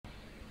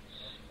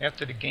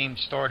after the game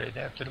started,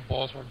 after the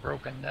balls were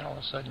broken, then all of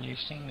a sudden you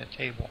seen the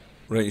table.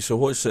 Right, so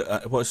what's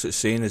it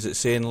saying? Is it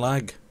saying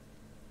lag?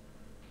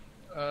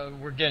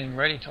 We're getting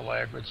ready to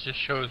lag, which just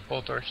shows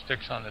both our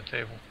sticks on the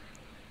table.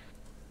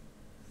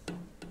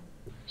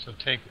 So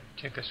take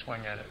a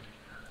swing at it.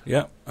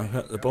 Yep, I've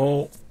hit the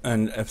ball,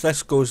 and if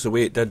this goes the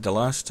way it did the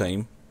last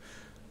time,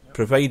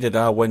 provided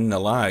I win the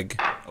lag,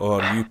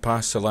 or you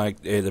pass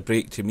the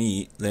break to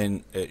me,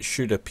 then it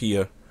should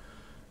appear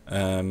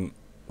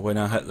when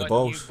I hit the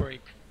balls. You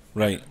break.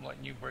 Right. I'm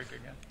letting you break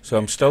again. So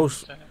I'm still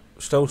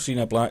seeing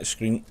a black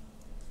screen.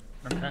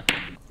 Okay.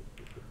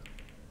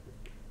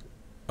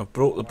 I've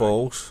broke the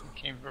balls.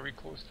 You came very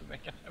close to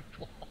making that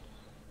ball.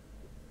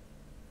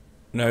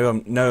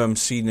 Now I'm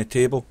seeing the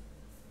table.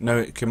 Now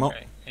it came up.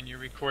 And you're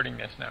recording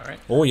this now, right?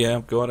 Oh yeah,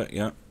 I've got it.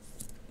 Yeah.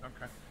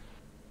 Okay.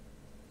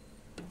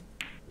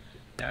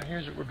 Now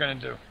here's what we're gonna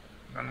do.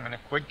 I'm gonna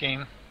quit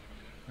game.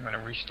 I'm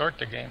gonna restart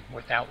the game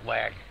without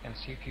lag and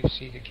see if you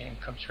see the game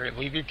come straight.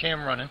 Leave your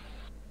cam running.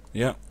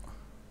 Yeah.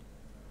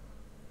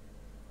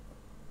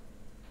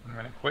 I'm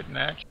gonna quit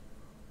match.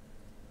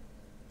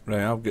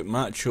 Right, I've got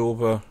match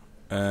over.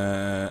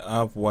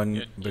 I've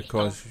won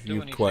because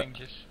you quit.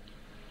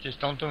 Just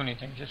don't do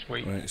anything. Just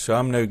wait. Right, so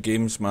I'm now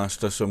games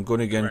master, so I'm going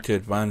to get into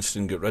advanced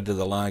and get rid of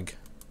the lag.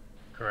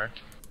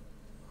 Correct.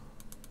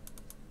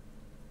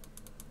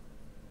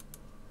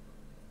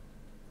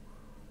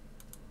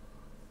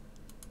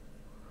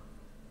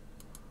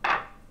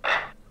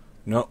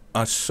 No,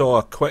 I saw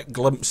a quick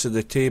glimpse of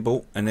the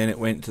table and then it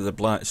went to the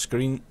black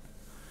screen.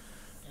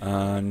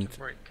 And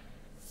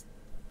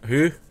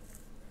who?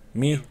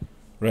 Me?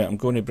 Right, I'm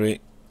going to break.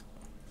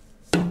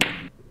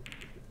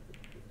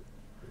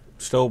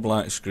 Still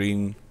black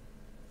screen.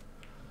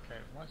 Okay,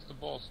 once the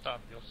ball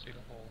stops, you'll see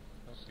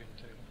you'll see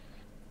the table.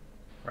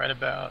 Right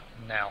about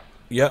now.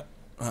 Yep,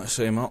 that's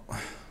him up.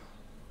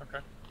 Okay.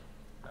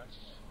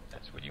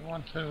 That's what you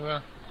want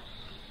to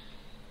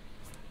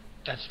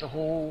that's the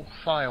whole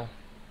file.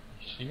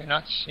 So you're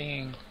not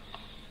seeing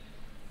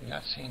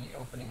the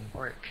opening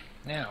brick.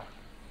 Now,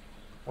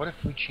 what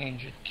if we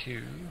change it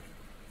to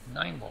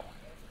 9 ball?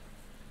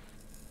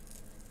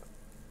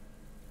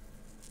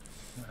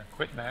 I'm gonna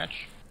quit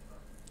match.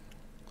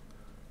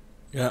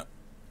 Yeah,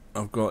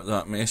 I've got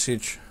that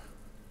message.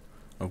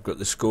 I've got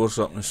the scores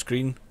up on the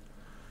screen.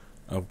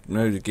 I'm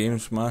now the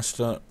games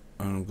master,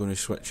 and I'm going to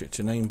switch it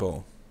to 9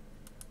 ball.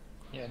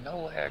 Yeah,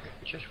 no lag,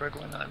 just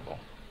regular 9 ball.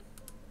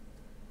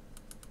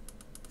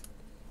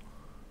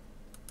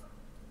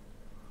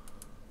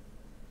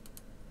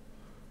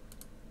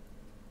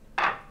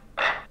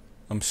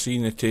 I'm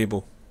seeing the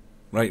table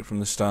right from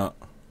the start.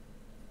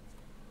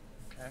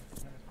 Okay, I'm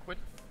gonna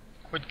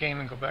quit game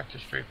and go back to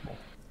straight ball.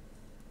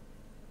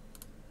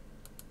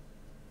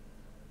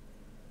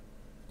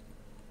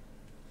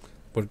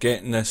 We're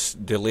getting this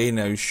delay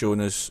now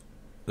showing us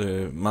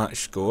the match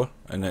score,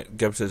 and it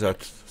gives us a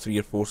 3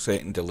 or 4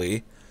 second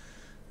delay,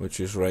 which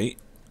is right.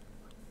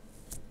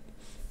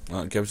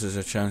 That gives us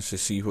a chance to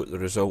see what the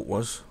result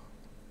was.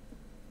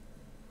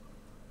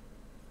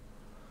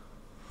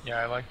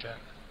 Yeah, I like that.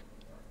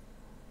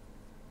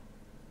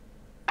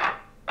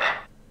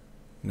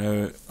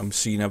 Now I'm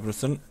seeing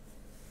everything.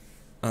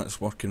 That's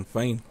working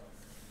fine.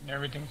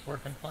 Everything's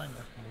working fine.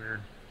 That's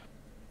weird.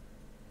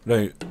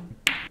 Right,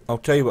 I'll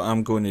tell you what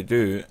I'm going to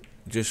do.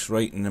 Just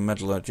right in the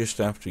middle of, just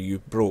after you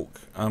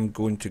broke, I'm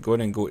going to go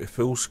in and go to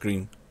full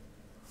screen.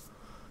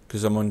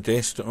 Because I'm on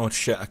desktop. Oh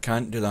shit, I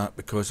can't do that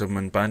because I'm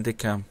on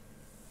Bandicam.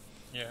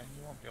 Yeah,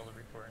 you won't be able to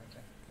record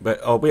anything.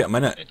 But, oh wait a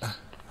minute.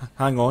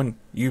 Hang on,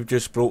 you've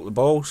just broke the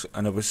balls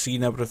and I was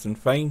seeing everything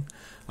fine.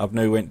 I've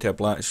now went to a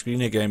black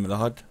screen again with the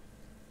HUD.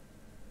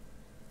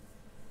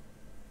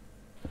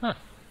 Huh.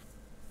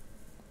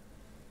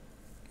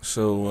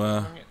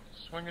 So,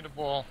 swing at the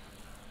ball.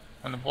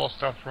 When the ball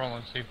stops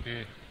rolling, see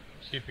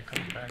if it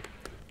comes back.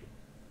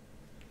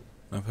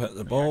 I've hit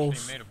the You balls.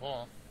 actually made a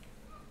ball.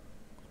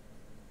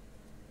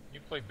 You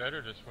play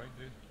better this way,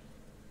 dude.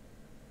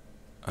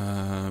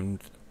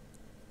 And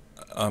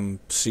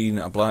I'm seeing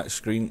a black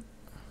screen.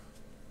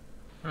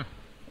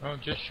 Well,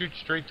 just shoot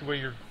straight to where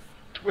your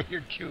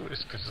cue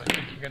is, because I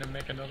think you're gonna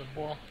make another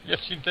ball.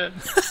 Yes, you did.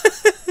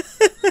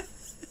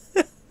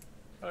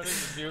 Oh,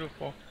 this is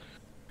beautiful.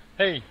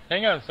 Hey,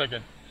 hang on a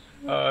second.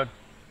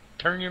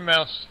 Turn your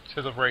mouse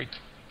to the right.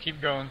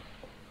 Keep going.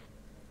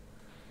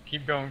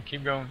 Keep going.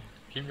 Keep going.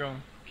 Keep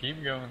going.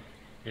 Keep going.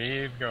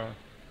 Keep going.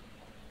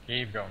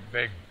 Keep going.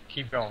 Big.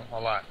 Keep going. A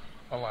lot.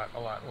 A lot. A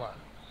lot. A lot.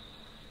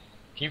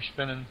 Keep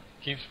spinning.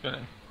 Keep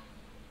spinning.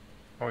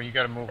 Oh, you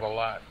got to move a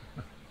lot.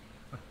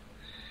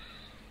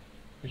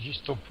 Because you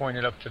still point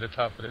it up to the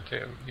top of the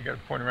table. You got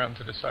to point around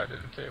to the side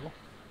of the table.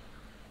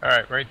 All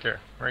right, right there.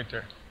 Right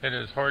there. Hit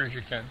it as hard as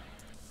you can.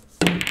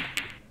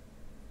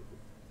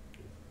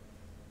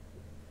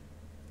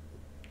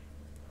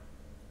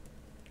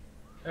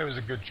 That was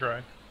a good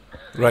try.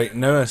 Right,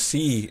 now I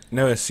see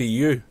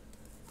you.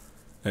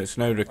 It's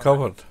now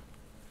recovered. Okay.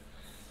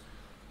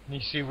 You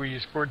see where you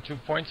scored 2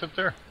 points up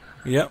there?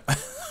 Yep.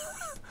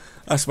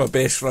 That's my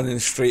best running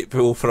straight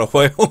pool for a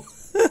while.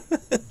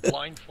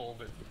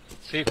 Blindfolded.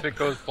 See if it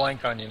goes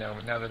blank on you now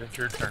that it's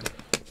your turn.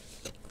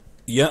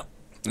 Yep,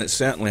 it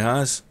certainly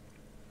has.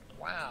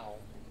 Wow.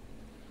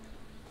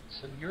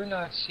 So you're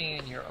not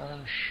seeing your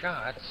own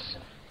shots.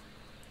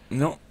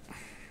 No.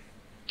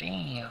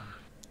 Damn.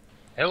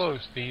 Hello,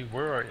 Steve.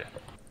 Where are you?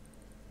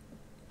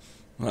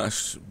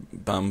 That's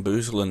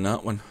bamboozling,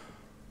 that one.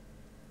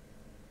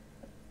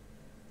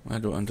 I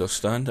don't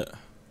understand it.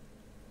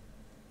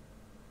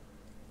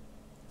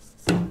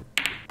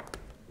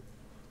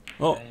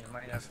 Oh. Yeah,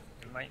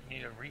 you might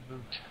need a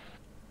reboot.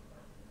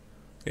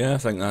 Yeah, I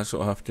think that's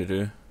what I have to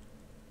do.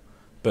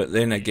 But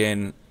then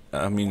again,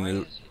 I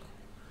mean...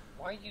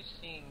 Why are you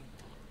seeing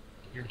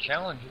your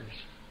challengers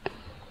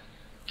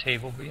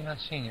table, but you're not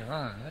seeing your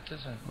own? That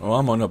doesn't... Oh,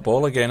 I'm on a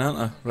ball again, aren't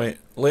I? Right,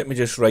 let me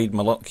just ride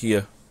my luck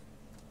here.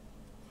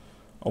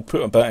 I'll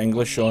put a bit of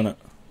English on it.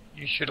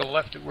 You should have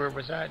left it where it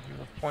was at. You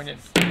were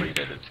pointed straight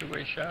at a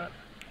two-way shot.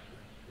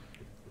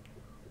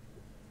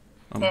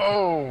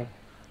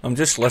 I'm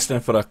just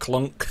listening for a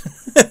clunk.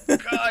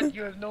 God,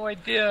 you have no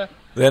idea.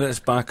 Then it's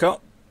back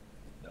up.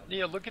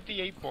 Yeah, look at the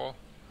 8-ball.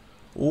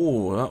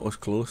 Oh, that was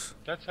close.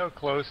 That's how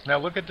close. Now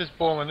look at this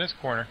ball in this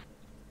corner.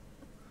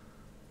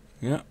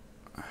 Yeah.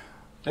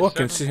 Well, I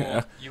can see.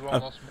 You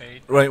almost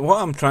made. Right,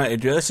 what I'm trying to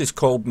do, this is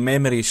called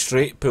memory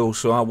straight pull.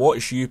 So I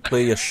watch you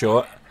play your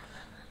shot.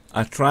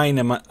 I try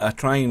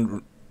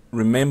and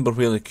remember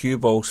where the cue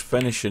ball's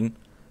finishing.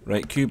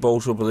 Right, cue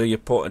ball's over there. You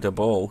potted a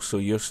ball, so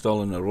you're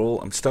still in the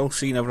roll. I'm still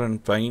seeing everything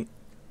fine.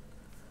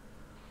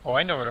 Oh,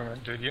 I know what I'm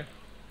going to do to you.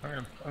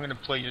 I'm going to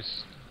play you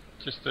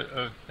just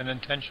an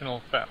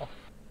intentional foul.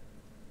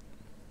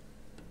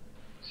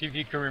 See if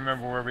you can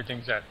remember where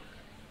everything's at.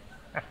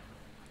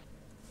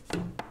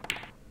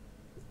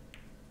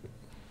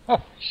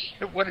 Oh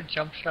shit! What a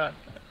jump shot!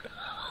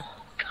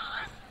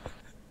 God.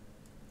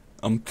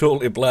 I'm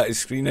totally black to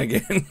screen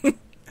again.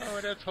 Oh,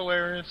 that's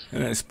hilarious.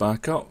 And it's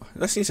back up.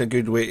 This is a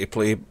good way to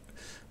play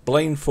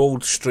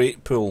blindfold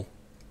straight pull.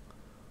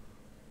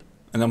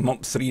 And I'm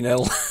up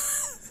 3-0.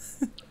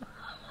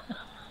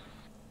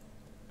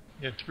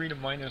 Yeah, 3 to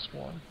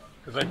 -1,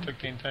 because I took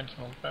the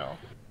intentional foul.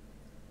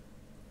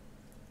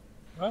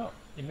 Well,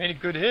 you made a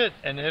good hit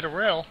and hit a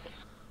rail.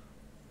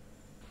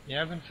 You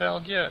haven't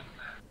fouled yet.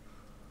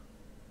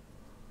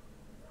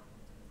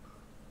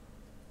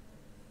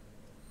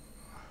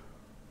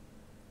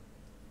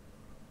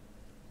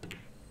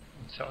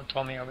 So it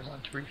told me I was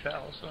on 3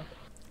 fouls, so.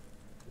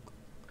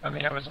 I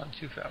mean, I was on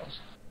 2 fouls.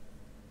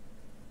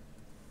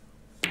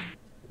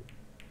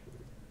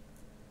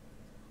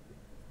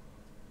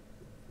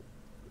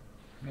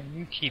 Man,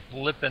 you keep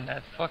lipping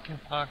that fucking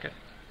pocket.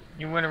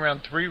 You went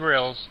around 3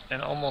 rails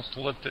and almost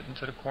lipped it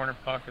into the corner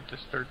pocket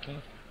this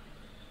 13th.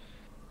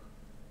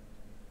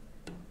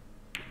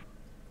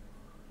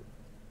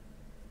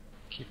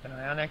 Keep an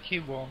eye on that cue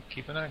ball.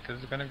 Keep an eye,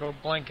 because it's going to go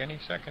blank any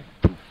second.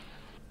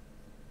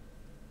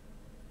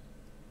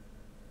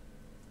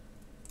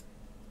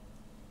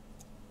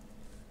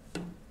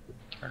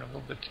 Turn a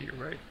little bit to your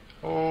right.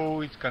 Oh,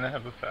 he's going to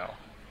have a foul.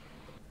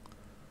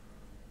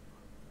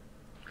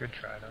 Good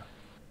try, though.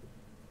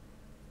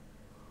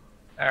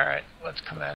 Alright, let's come at it.